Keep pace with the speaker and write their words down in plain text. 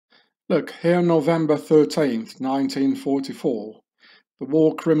Look, here November 13th, 1944, the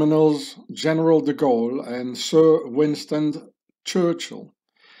war criminals General de Gaulle and Sir Winston Churchill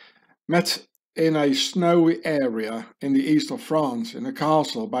met in a snowy area in the east of France in a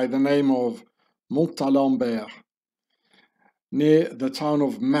castle by the name of Montalembert, near the town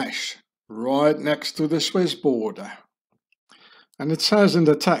of Mèche, right next to the Swiss border. And it says in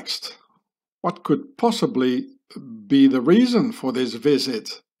the text, what could possibly be the reason for this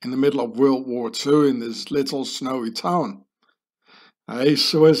visit in the middle of World War II in this little snowy town? Hey,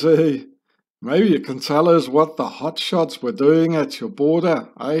 SwiSS, maybe you can tell us what the hotshots were doing at your border,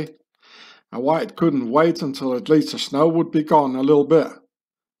 eh? And why it couldn't wait until at least the snow would be gone a little bit.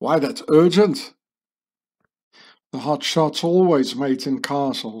 Why that's urgent? The hotshots always mate in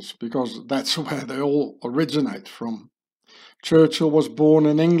castles, because that's where they all originate from. Churchill was born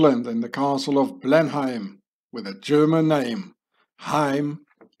in England in the castle of Blenheim, with a German name. Heim,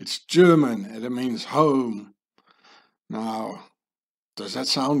 it's German and it means home. Now, does that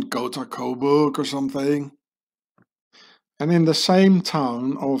sound Gotha Coburg or something? And in the same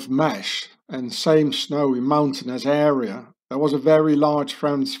town of Mèche and same snowy mountainous area, there was a very large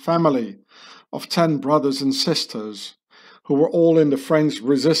French family of 10 brothers and sisters who were all in the French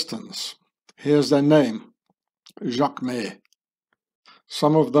resistance. Here's their name, G.I.U.R.E.H.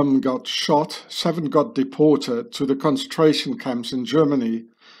 Some of them got shot, 7 got deported to the concentration camps in Germany,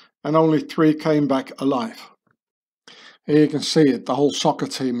 and only 3 came back alive. Here you can see it, the whole soccer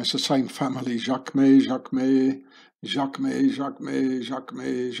team is the same family, G.I.U.R.E.H, G.I.U.R.E.H, G.I.U.R.E.H, G.I.U.R.E.H, G.I.U.R.E.H,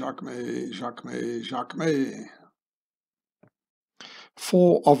 G.I.U.R.E.H, G.I.U.R.E.H, G.I.U.R.E.H.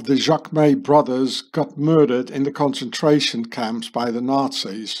 4 of the G.I.U.R.E.H brothers got murdered in the concentration camps by the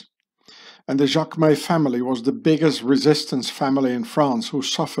Nazis. And the G.I.U.R.E.H family was the biggest resistance family in France who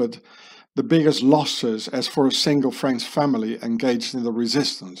suffered the biggest losses as for a single French family engaged in the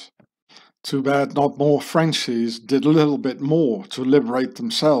resistance. Too bad not more Frenchies did a little bit more to liberate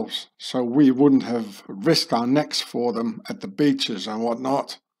themselves, so we wouldn't have risked our necks for them at the beaches and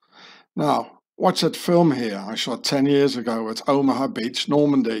whatnot. Now, watch that film here I shot 10 years ago at Omaha Beach,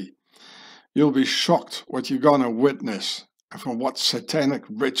 Normandy. You'll be shocked what you're gonna witness. And from what satanic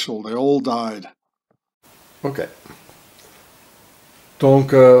ritual they all died. Ok.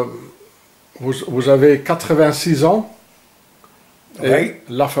 Donc, vous avez 86 ans. Oui. Et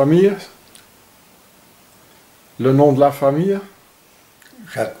la famille? Le nom de la famille?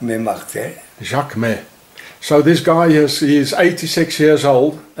 Marcel. Jacques. So this guy is 86 years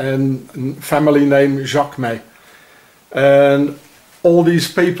old and family name Jacques. And all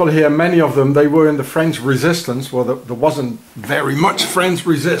these people here, many of them, they were in the French resistance. Well, there wasn't very much French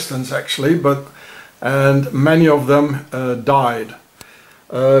resistance actually, and many of them died.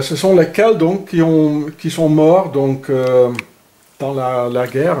 Ce sont lesquels donc qui sont morts donc dans la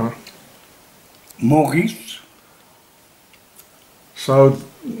guerre? Maurice. So,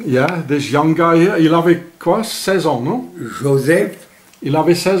 yeah, this young guy here, il avait quoi, 16 ans, non? Joseph. Il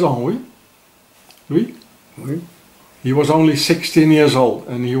avait 16 ans, oui. Lui? Oui. He was only 16 years old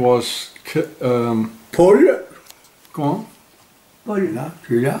and he was... Paul. Comment? Paul, là,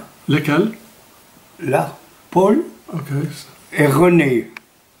 celui-là. Lequel? Là, Paul. Ok. Et René.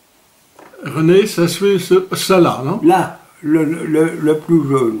 René, c'est celui-là, non? Là, le plus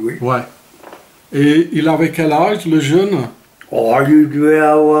jeune, oui. Ouais. Et il avait quel âge, le jeune? Oh, il devait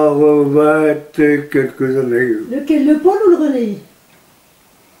avoir 20 et quelques années. Lequel, le Paul ou le René?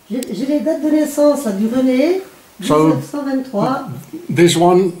 J'ai les dates de naissance là, du René. So, 1923. This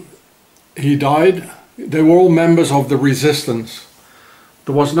one, he died. They were all members of the resistance.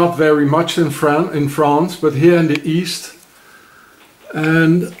 There was not very much in France, but here in the east.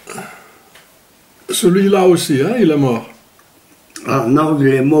 And celui-là aussi, hein, il est mort. Ah non,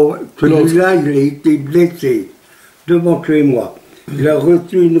 il est mort. Celui-là, il a été blessé devant chez moi. Il a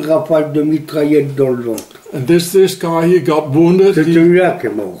reçu une rafale de mitraillette dans le ventre. And this guy, he got wounded. C'est celui-là qui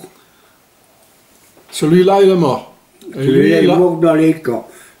est mort. Celui-là, il est mort. Celui-là est mort dans les camps.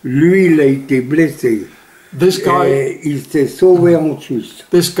 Lui, il a été blessé. This guy, et il s'est sauvé en Suisse.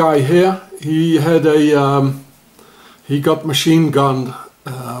 This guy here, he had he got machine gunned.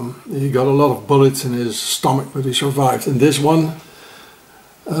 He got a lot of bullets in his stomach, but he survived. And this one,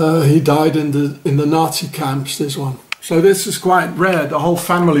 he died in the Nazi camps. This one. So this is quite rare. The whole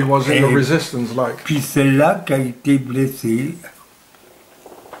family was in the resistance, like. Puis celle-là qui a été blessée.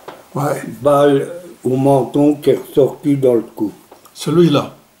 Ouais. Balle au menton qui est ressorti dans le cou.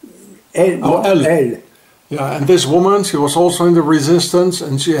 Celui-là. Elle. Oh, elle. Yeah, and this woman, she was also in the resistance,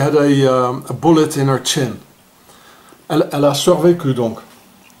 and she had a bullet in her chin. Elle a survécu donc.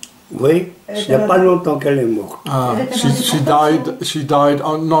 Oui, il n'y a pas longtemps qu'elle est morte. She died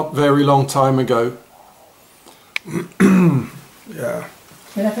not very long time ago. Yeah.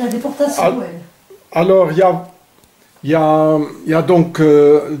 Elle a fait la déportation, elle. Alors, il y a donc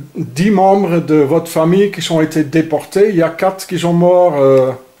 10 membres de votre famille qui ont été déportés. Il y a 4 qui sont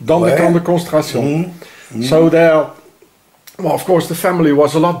morts dans des camps de concentration. So there, well, of course, the family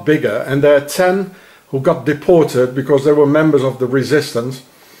was a lot bigger, and there are 10 who got deported because they were members of the resistance,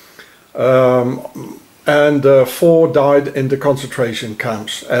 and 4 died in the concentration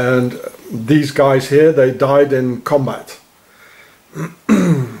camps. And these guys here, they died in combat.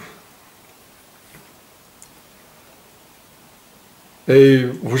 Et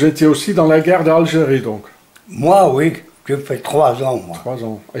vous étiez aussi dans la guerre d'Algérie, donc? Moi, oui, j'ai fait 3 ans, moi. 3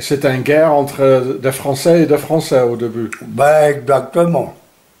 ans. Et c'était une guerre entre des Français et des Français au début? Ben, exactement.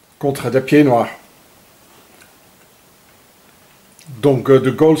 Contre des pieds noirs. Donc,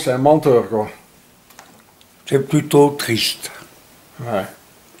 De Gaulle, c'est un menteur, quoi. C'est plutôt triste. Ouais.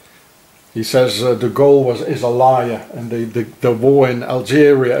 He says De Gaulle is a liar, and the war in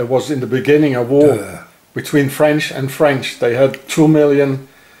Algeria, it was in the beginning a war between French and French. They had 2 million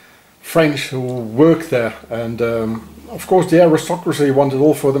French who worked there, and of course the aristocracy wanted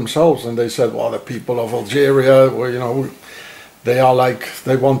all for themselves, and they said, well, the people of Algeria, well, you know, they are like,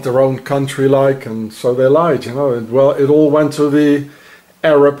 they want their own country, like, and so they lied, you know. And well, it all went to the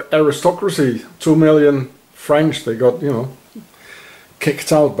Arab aristocracy. 2 million French, they got, you know,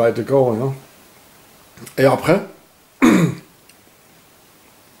 kicked out by De Gaulle, you know. Et après?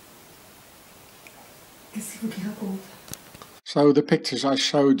 So the pictures I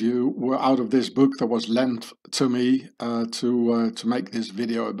showed you were out of this book that was lent to me to make this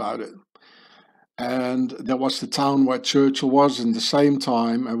video about it. And there was the town where Churchill was in the same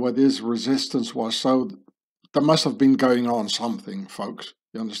time and where this resistance was. So there must have been going on something, folks.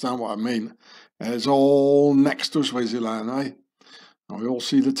 You understand what I mean? It's all next to Switzerland, eh? And we all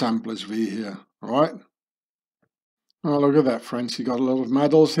see the Templars V here, right? Oh, look at that, friends. You got a lot of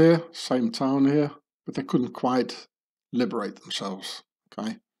medals here, same town here, but they couldn't quite liberate themselves,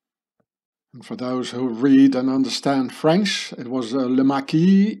 okay? And for those who read and understand French, it was Le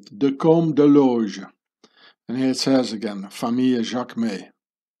Marquis de Combe de Loge. And here it says again, Famille Jacques May.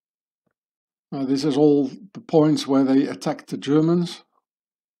 Now, this is all the points where they attacked the Germans,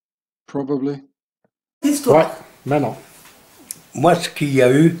 probably. Histoire. Ouais, mais non. Moi, ce qu'il y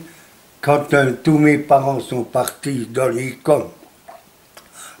a eu, quand tous mes parents sont partis dans les camps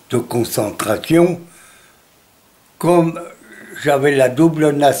de concentration, comme j'avais la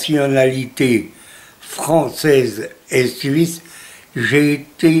double nationalité française et suisse, j'ai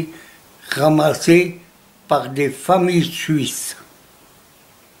été ramassé par des familles suisses.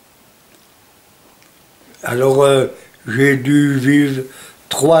 Alors, j'ai dû vivre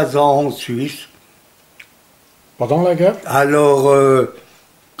 3 ans en Suisse. Pendant la guerre? Alors,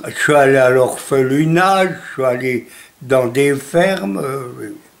 je suis allé à l'orphelinat, je suis allé dans des fermes,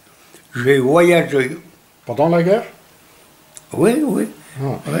 j'ai voyagé. Pendant la guerre? Oui, oui.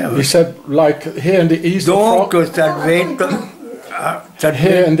 Oh. Ouais, ouais. He said, like here in the east Donc, of France, ça devait être...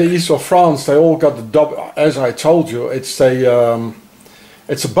 here in the east of France, they all got the double. As I told you, it's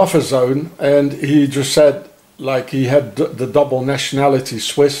a buffer zone, and he just said, like he had the double nationality,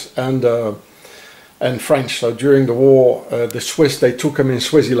 Swiss and French. So during the war, the Swiss, they took him in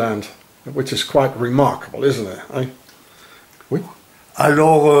Swaziland, which is quite remarkable, isn't it? Eh? Oui.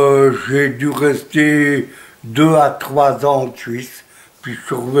 Alors, j'ai dû rester 2 à 3 ans en Suisse, puis je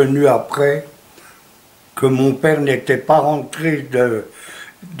suis revenu après, que mon père n'était pas rentré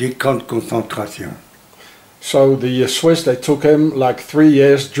des camps de concentration. So the Swiss, they took him like 3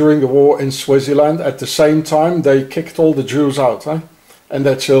 years during the war in Swaziland. At the same time, they kicked all the Jews out, eh? And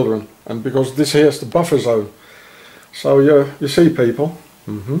their children. And because this here is the buffer zone. So you see, people.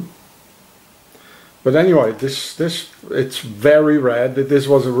 But anyway, this it's very rare that this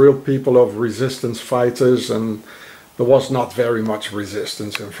was a real people of resistance fighters, and there was not very much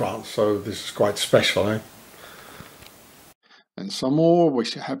resistance in France. So this is quite special, eh? And some more.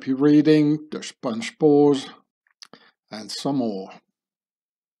 Wish you happy reading. The sponge pause. And some more.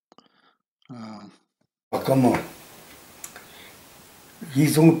 Comment?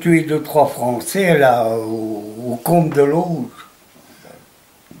 Ils ont tué 2-3 Français là au combe de l'Auge.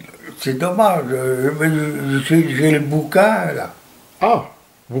 C'est dommage. J'ai le bouquin là. Ah,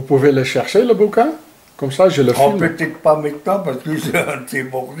 vous pouvez le chercher le bouquin? Comme ça, je le filme. Peut-être pas maintenant parce que c'est un de ces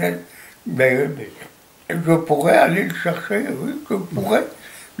bordels. Mais je pourrais aller le chercher. Oui, je pourrais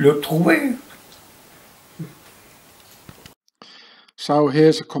le trouver. So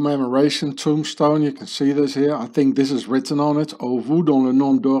here's a commemoration tombstone. You can see this here. I think this is written on it. Au vous dont le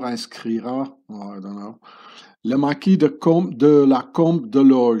nom d'or inscrira. Oh, I don't know. Le marquis de la Combe de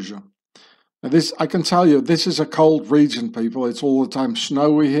Loge. Now this, I can tell you, this is a cold region, people. It's all the time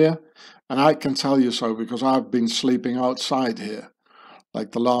snowy here. And I can tell you so because I've been sleeping outside here.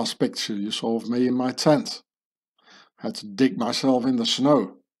 Like the last picture you saw of me in my tent. I had to dig myself in the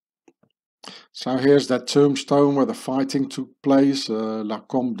snow. So here's that tombstone where the fighting took place, La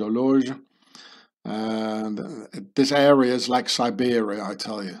Combe de Loge. And this area is like Siberia, I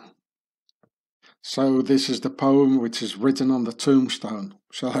tell you. So this is the poem which is written on the tombstone.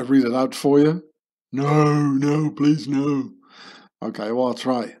 Shall I read it out for you? No, please no. Okay, well, I'll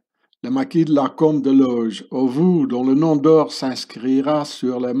try. Le marquis de la Combe de Loge, ô vous dont le nom d'or s'inscrira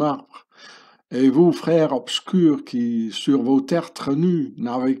sur les marbres, et vous, frères obscurs, qui, sur vos tertres nus,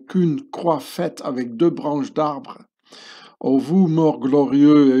 n'avez qu'une croix faite avec 2 branches d'arbre, ô vous, morts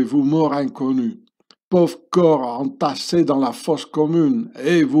glorieux, et vous, morts inconnus, pauvres corps entassés dans la fosse commune,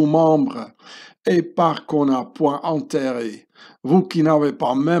 et vous, membres, épars qu'on n'a point enterrés, vous qui n'avez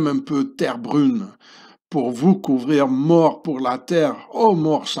pas même un peu de terre brune, pour vous couvrir mort pour la terre, ô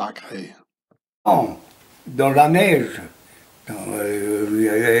mort sacrée. Dans la neige. Il n'y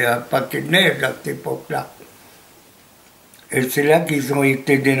a pas de neige à cette époque-là. Et c'est là qu'ils ont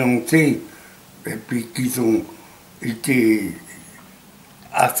été dénoncés et puis qu'ils ont été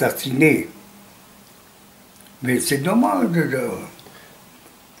assassinés. Mais c'est dommage.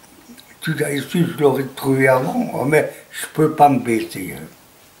 Tu l'as su, je l'aurais trouvé avant, mais je ne peux pas me baisser.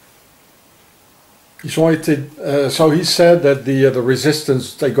 Ils ont été, so he said that the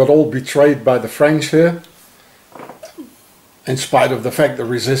resistance, they got all betrayed by the French here, in spite of the fact the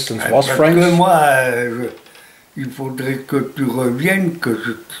resistance was French. Parce que moi, il faudrait que tu reviennes, que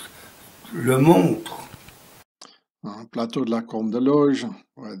je le montre. Plateau de la Combe de Loge,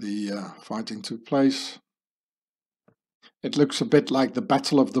 where the fighting took place. It looks a bit like the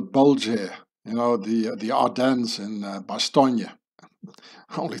Battle of the Bulge here, you know, the Ardennes in Bastogne.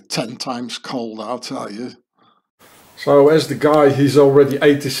 Only 10 times cold, I'll tell you. So as the guy, he's already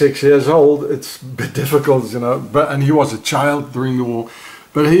 86 years old, it's a bit difficult, you know, and he was a child during the war.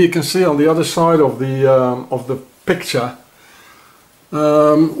 But here you can see on the other side of the picture,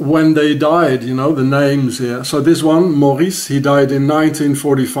 when they died, you know, the names here. So this one, Maurice, he died in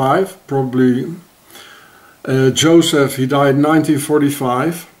 1945, probably. Joseph, he died in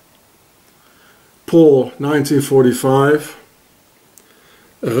 1945. Paul, 1945.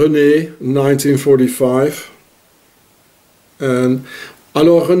 René, 1945.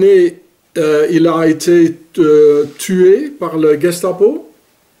 Alors René, il a été tué par le Gestapo?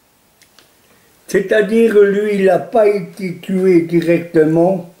 C'est-à-dire, lui, il n'a pas été tué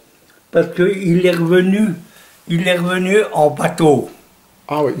directement parce qu'il est revenu en bateau.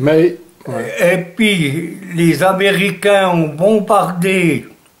 Ah oui, mais... Ouais. Et puis, les Américains ont bombardé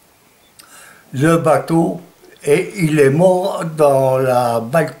le bateau et il est mort dans la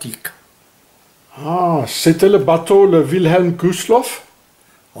Baltique. Ah, c'était le bateau, le Wilhelm Gustloff?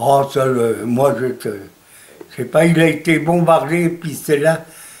 Oh, ça, moi, je sais pas, il a été bombardé et puis c'est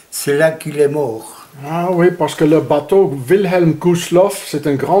là qu'il est mort. Ah oui, parce que le bateau Wilhelm Gustloff, c'est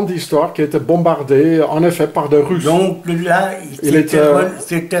une grande histoire qui a été bombardée, en effet, par des Russes. Donc là,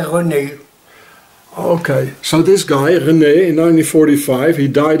 c'était René. Okay, so this guy, René, in 1945, he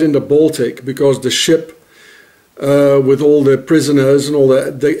died in the Baltic because the ship with all the prisoners and all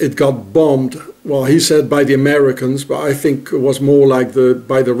that, it got bombed. Well, he said by the Americans, but I think it was more like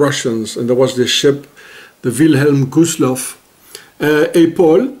by the Russians. And there was this ship, the Wilhelm Gustloff. Et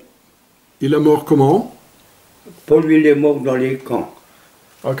Paul, il est mort comment? Paul, il est mort dans les camps.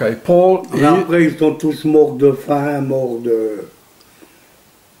 Ok, Paul... Après, ils sont tous morts de faim, morts de...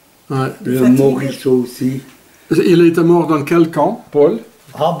 Ouais. Le Maurice aussi. Il était mort dans quel camp, Paul?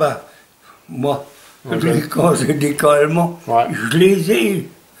 Ah ben, moi, les camps, c'est des camps allemands. Ouais. Je les ai.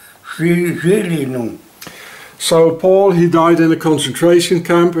 J'ai les noms. So Paul, he died in a concentration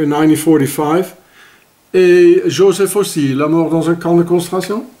camp in 1945. Et Joseph aussi, il est mort dans un camp de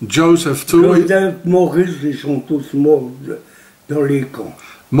concentration? Joseph too. Joseph, Maurice, ils sont tous morts dans les camps.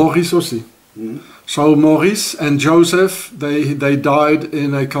 Maurice aussi. Mm. So Maurice and Joseph, they died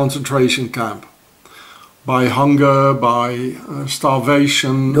in a concentration camp. By hunger, by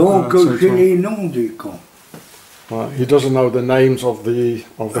starvation. Donc j'ai les noms des camps. Well, he doesn't know the names of the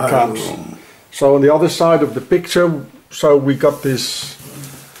camps. So on the other side of the picture, so we got this...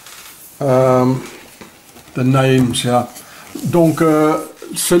 the names, yeah. Donc,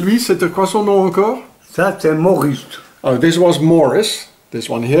 celui, c'était quoi son nom encore? Ça, c'est Maurice. Oh, this was Maurice. This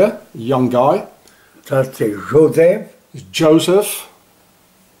one here, young guy. Ça, c'est Joseph. Joseph.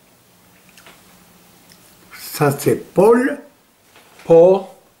 Ça c'est Paul. Paul.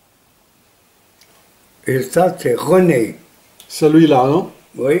 Et ça c'est René. Celui-là, non?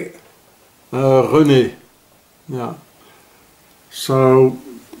 Oui. René. Yeah. So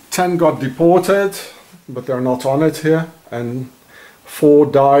 10 got deported, but they're not on it here, and 4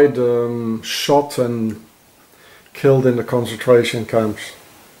 died shot and killed in the concentration camps.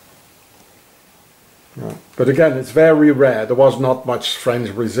 Yeah. But again, it's very rare. There was not much French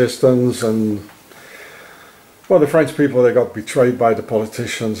resistance, and well, the French people, they got betrayed by the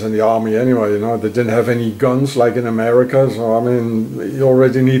politicians and the army anyway, you know. They didn't have any guns like in America, so I mean, you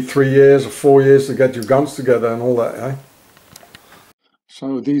already need 3 years or 4 years to get your guns together and all that, eh?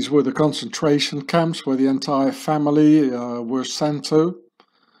 So these were the concentration camps where the entire family were sent to,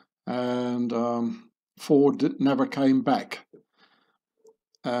 and 4 never came back.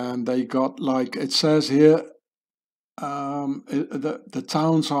 And they got, like it says here, the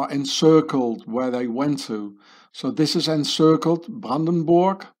towns are encircled where they went to. So this is encircled: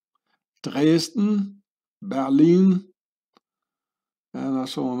 Brandenburg, Dresden, Berlin, and I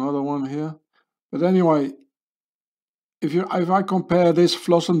saw another one here. But anyway, if I compare this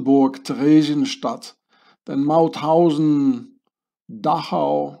Flossenburg, Theresienstadt, then Mauthausen,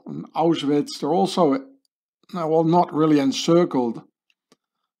 Dachau, and Auschwitz, they're also, well, not really encircled.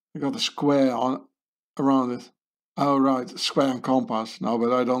 You got a square on around it. Oh right, square and compass. No,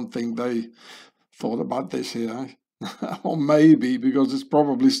 but I don't think they thought about this here. Eh? Or maybe because it's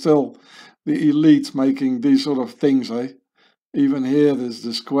probably still the elite making these sort of things. Eh? Even here, there's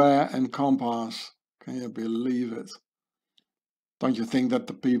the square and compass. Can you believe it? Don't you think that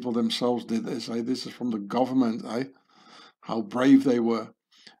the people themselves did this? Eh? This is from the government. Eh? How brave they were.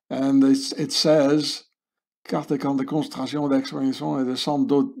 And it says, carte camp de concentration, d'exploitation et de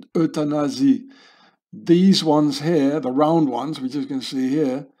centre d'euthanasie. These ones here, the round ones, which you can see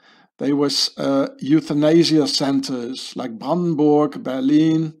here, they were euthanasia centers like Brandenburg,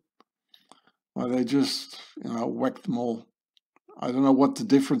 Berlin, where they just, you know, whacked them all. I don't know what the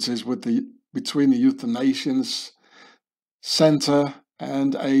difference is between the euthanasia center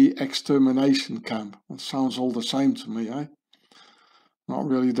and a extermination camp. It sounds all the same to me, eh? Not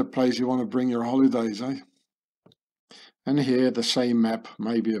really the place you want to bring your holidays, eh? And here the same map,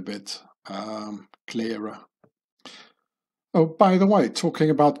 maybe a bit clearer. Oh, by the way, talking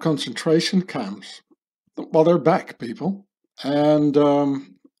about concentration camps, well, they're back, people, and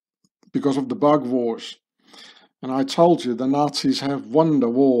because of the bug wars. And I told you the Nazis have won the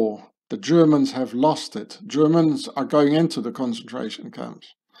war. The Germans have lost it. Germans are going into the concentration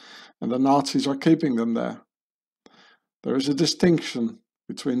camps, and the Nazis are keeping them there. There is a distinction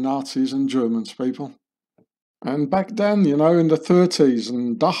between Nazis and Germans, people. And back then, you know, in the 30s,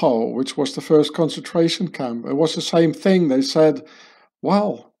 in Dachau, which was the first concentration camp, it was the same thing. They said,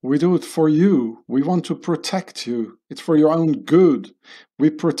 well, we do it for you. We want to protect you. It's for your own good.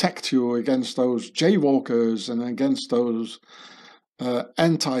 We protect you against those jaywalkers and against those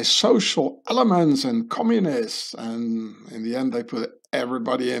anti-social elements and communists. And in the end, they put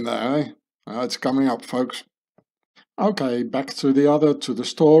everybody in there, eh? It's coming up, folks. Okay, back to the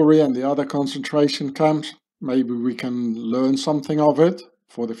story and the other concentration camps. Maybe we can learn something of it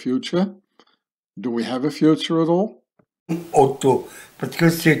for the future. Do we have a future at all? Otto, parce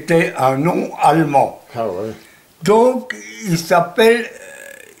que c'était un nom allemand. Ah ouais. Donc, il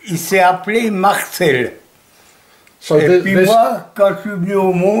s'est appelé Marcel. So et puis moi, quand je suis venu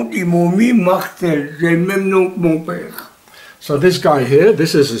au monde, ils m'ont mis Marcel. J'ai le même nom que mon père. So this guy here,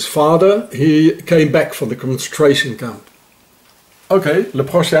 this is his father. He came back from the concentration camp. Okay, le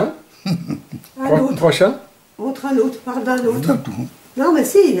prochain. Prochain. Montre un autre, parle d'un autre. Non, mais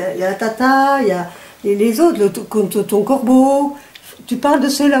si, il y a Tata, il y a les autres, ton corbeau. Tu parles de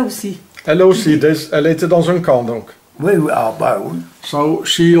ceux-là aussi. Elle aussi, elle était dans un camp donc. Oui, oui, ah bah oui. So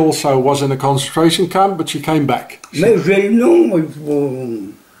she also was in a concentration camp, but she came back. Mais j'ai le nom.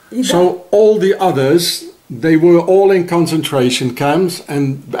 So all the others, they were all in concentration camps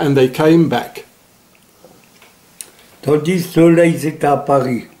and they came back. Tandis que ceux-là, ils étaient à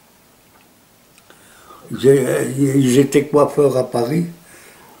Paris. Ils étaient coiffeurs à Paris.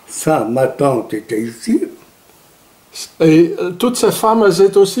 Ça, ma tante était ici. Et toutes ces femmes, elles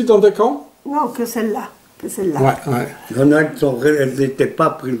étaient aussi dans des camps? Non, que celle-là. Que celle-là. Ouais, ouais. Il y en a qui elles n'étaient pas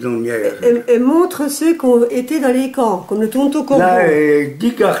prisonnières. Et montre ceux qui ont été dans les camps, comme le tonton Corbeau. Là,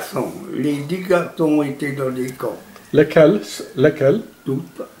 10 garçons. Les 10 garçons étaient dans les camps. Lesquels? Lesquels?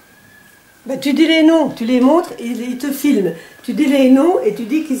 Toutes. Bah, tu dis les noms, tu les montres et ils te filment. Tu dis les noms et tu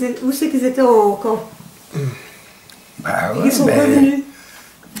dis où c'est qu'ils étaient en camp. Bah ouais, ils sont revenus.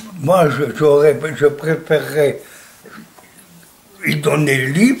 Moi, je préférerais il donnait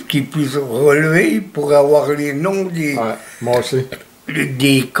le livre qu'il puisse relever pour avoir les noms des, Ouais, moi aussi.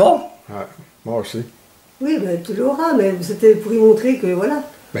 des camps. Ouais, moi aussi. Oui, ben, tu l'auras, mais c'était pour y montrer que voilà.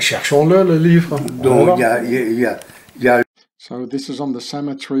 Mais cherchons-le, le livre. Donc il y a So this is on the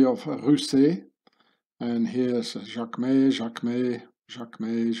cemetery of Russet. And here's Jacques-May, Jacques-May,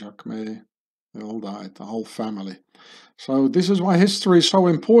 Jacques-May, Jacques-May. They all died, the whole family. So this is why history is so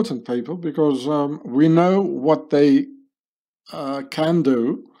important, people, because we know what they can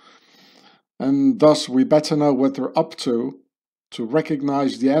do, and thus we better know what they're up to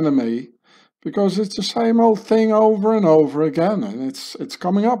recognize the enemy, because it's the same old thing over and over again, and it's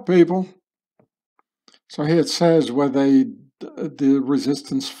coming up, people. So here it says where the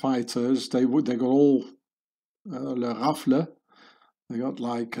resistance fighters, they got all leurs rafles, they got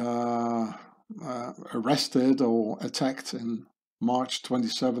like arrested or attacked in March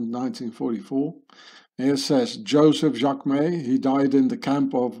 27, 1944. Here it says Joseph Jacques-May, he died in the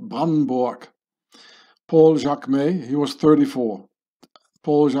camp of Brandenburg. Paul Jacques-May, he was 34.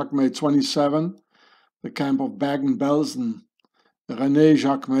 Paul Jacques-May, 27, the camp of Bergen-Belsen. René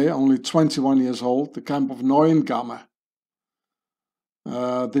Jacques-May, only 21 years old, the camp of Neuengamme.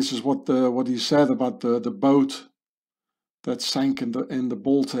 This is what he said about the boat that sank in the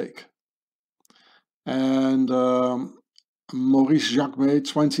Baltic. And Maurice Jacques-May,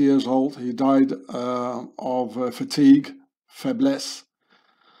 20 years old, he died of fatigue, faiblesse,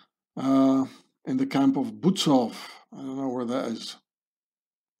 in the camp of Butzov. I don't know where that is.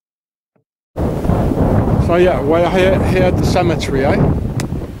 So yeah, we're here at the cemetery, eh?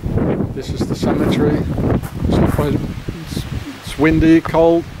 This is the cemetery. It's windy,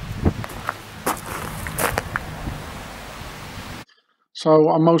 cold. So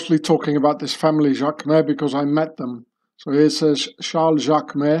I'm mostly talking about this family Jacques-May because I met them. So here it says Charles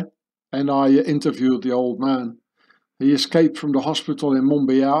Jacques-May, and I interviewed the old man. He escaped from the hospital in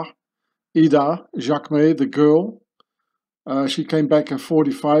Montbéliard. Ida Jacques-May, the girl, she came back in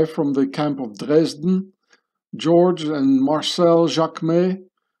 45 from the camp of Dresden. George and Marcel Jacques-May,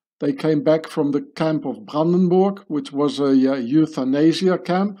 they came back from the camp of Brandenburg, which was a euthanasia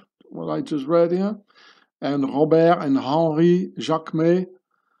camp, what I just read here. And Robert and Henri Jacques-May,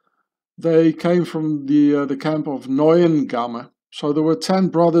 they came from the camp of Neuengamme. So there were 10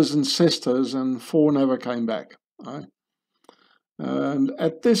 brothers and sisters, and 4 never came back. Right? And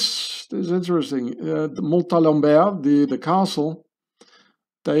at this is interesting. The Montalembert, the castle,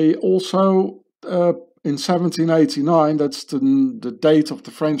 they also in 1789, that's the date of the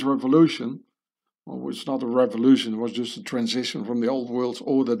French Revolution. Well, it's not a revolution; it was just a transition from the old world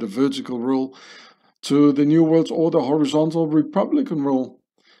order, the vertical rule, to the new world order, horizontal republican rule.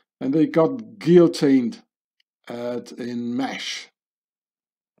 And they got guillotined in Mesh.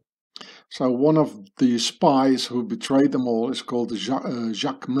 So one of the spies who betrayed them all is called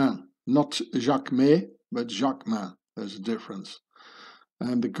Jacques-May. Not Jacques-May, but Jacques-May. There's a difference.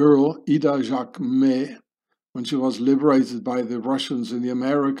 And the girl, Ida Jacques-May, when she was liberated by the Russians and the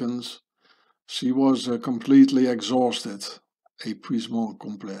Americans, she was completely exhausted, épuisement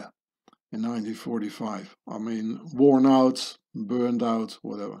complet, in 1945. I mean, worn out, burned out,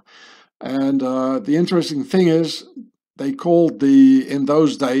 whatever. And the interesting thing is, they called in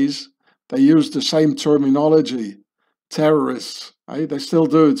those days, they used the same terminology, terrorists. Eh? They still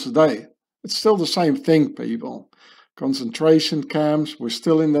do it today. It's still the same thing, people. Concentration camps, we're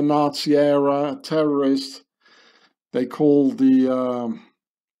still in the Nazi era, terrorists. They call the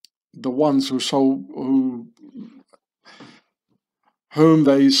ones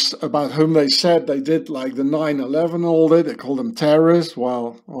about whom they said they did like the 9/11 and all that, they call them terrorists.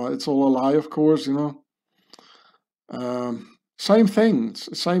 Well, it's all a lie, of course, you know. Same thing,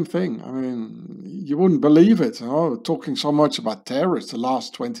 same thing. I mean, you wouldn't believe it, you know, talking so much about terrorists the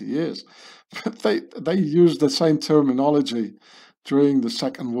last 20 years. But they used the same terminology during the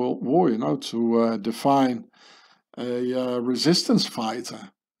Second World War, you know, to define a resistance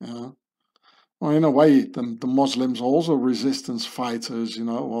fighter, you know. Well, in a way, the Muslims are also resistance fighters, you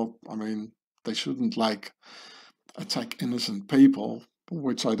know. Well, I mean, they shouldn't like attack innocent people,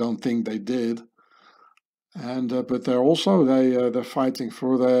 which I don't think they did. And but they're also they're fighting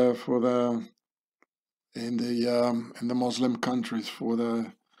for the in the Muslim countries for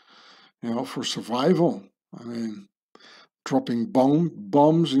for survival. I mean, dropping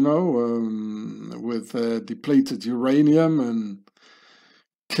bombs, you know, with depleted uranium and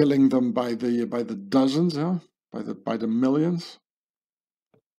killing them by the dozens, by the millions.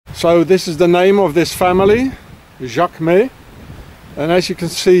 So this is the name of this family, Jacques-May, and as you can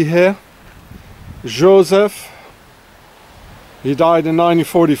see here, Joseph, he died in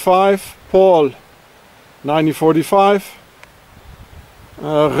 1945, Paul 1945,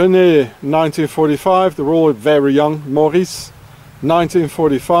 René, 1945, they were all very young. Maurice,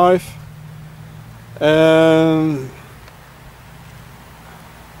 1945. And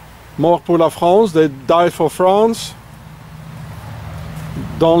Mort pour la France, they died for France.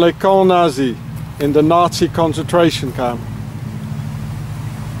 Dans les camps nazis, in the Nazi concentration camp.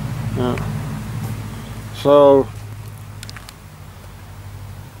 Yeah. So,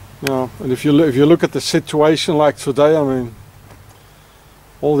 you know, and if you look at the situation like today, I mean,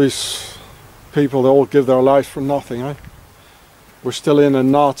 all these people, they all give their lives for nothing, eh? We're still in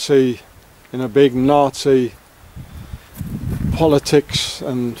a big Nazi politics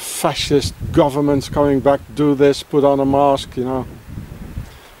and fascist governments coming back, do this, put on a mask, you know.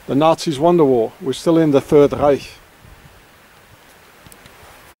 The Nazis won the war. We're still in the Third Reich.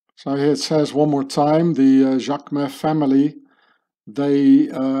 So here it says one more time, the Jacques family, they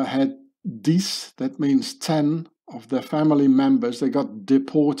had 10, that means 10 of their family members. They got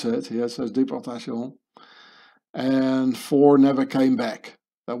deported, here it says déportation, and 4 never came back.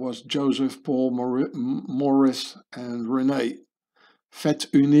 That was Joseph, Paul, Maurice and René. Fait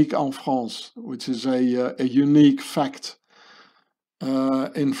unique en France, which is a unique fact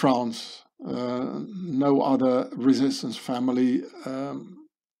in France. No other resistance family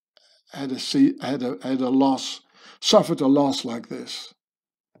suffered a loss like this.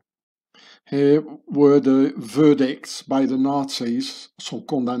 Here were the verdicts by the Nazis, sont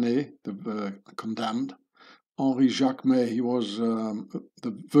condamnés, condemned. Henri Jacques-May, he was,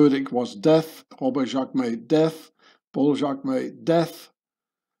 the verdict was death. Robert Jacques-May, death. Paul Jacques-May, death.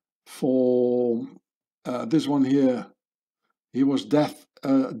 For this one here, he was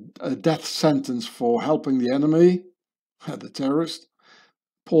a death sentence for helping the enemy, the terrorist.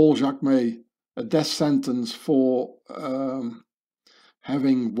 Paul Jacques-May, a death sentence for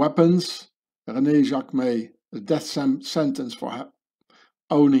having weapons. René Jacques-May, a death sentence for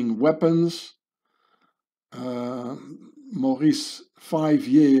owning weapons. Maurice, 5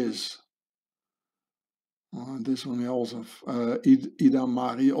 years. This one also,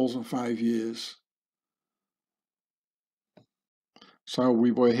 Idam-Marie, also 5 years. So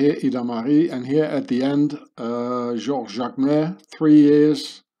we were here, Idam-Marie, and here at the end, Georges Jacques-May, 3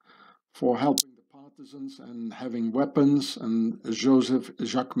 years for helping the partisans and having weapons, and Joseph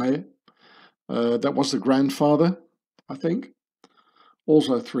Jacques-May, that was the grandfather, I think,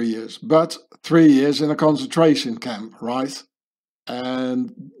 also 3 years, but 3 years in a concentration camp, right?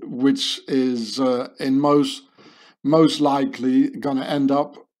 And which is in most likely going to end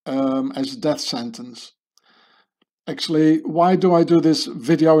up as a death sentence. Actually, why do I do this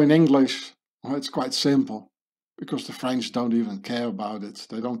video in English? Well, it's quite simple, because the French don't even care about it.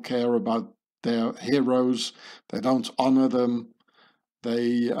 They don't care about their heroes. They don't honor them.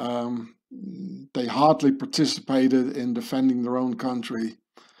 They hardly participated in defending their own country.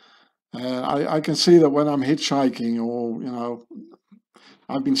 I can see that when I'm hitchhiking, or, you know,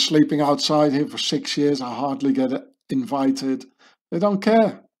 I've been sleeping outside here for 6 years, I hardly get invited. They don't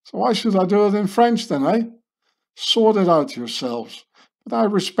care. So why should I do it in French then, eh? Sort it out yourselves. But I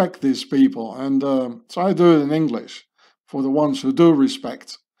respect these people, and so I do it in English for the ones who do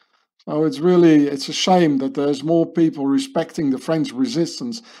respect. So it's a shame that there's more people respecting the French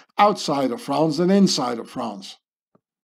resistance outside of France than inside of France.